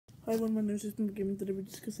by one of my nurses from gaming today. We're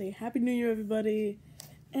just gonna say Happy New Year, everybody.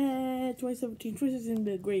 And 2017 is gonna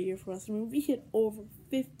be a great year for us. I mean, we hit over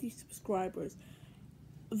 50 subscribers.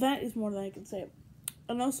 That is more than I can say.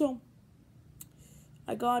 And also,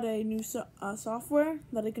 I got a new software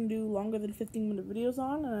that I can do longer than 15-minute videos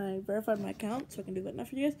on, and I verified my account, so I can do that now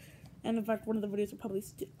for you guys. And in fact, one of the videos are probably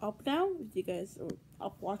up now, if you guys are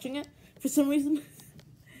up watching it for some reason.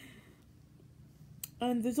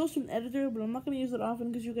 And there's also an editor, but I'm not going to use it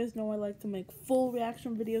often because you guys know I like to make full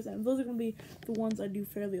reaction videos, and those are going to be the ones I do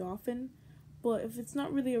fairly often. But if it's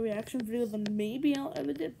not really a reaction video, then maybe I'll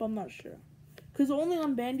edit it, but I'm not sure. Because only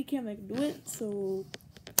on Bandicam I can do it, so,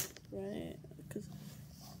 right, because,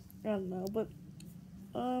 I don't know, but,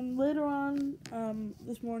 later on,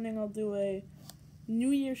 this morning I'll do a New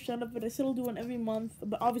Year's shoutout, but I said I'll do one every month,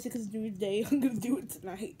 but obviously because it's New Year's Day, I'm going to do it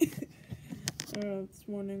tonight, this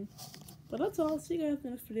morning. But that's all. See you guys in the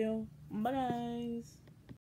next video. Bye, guys.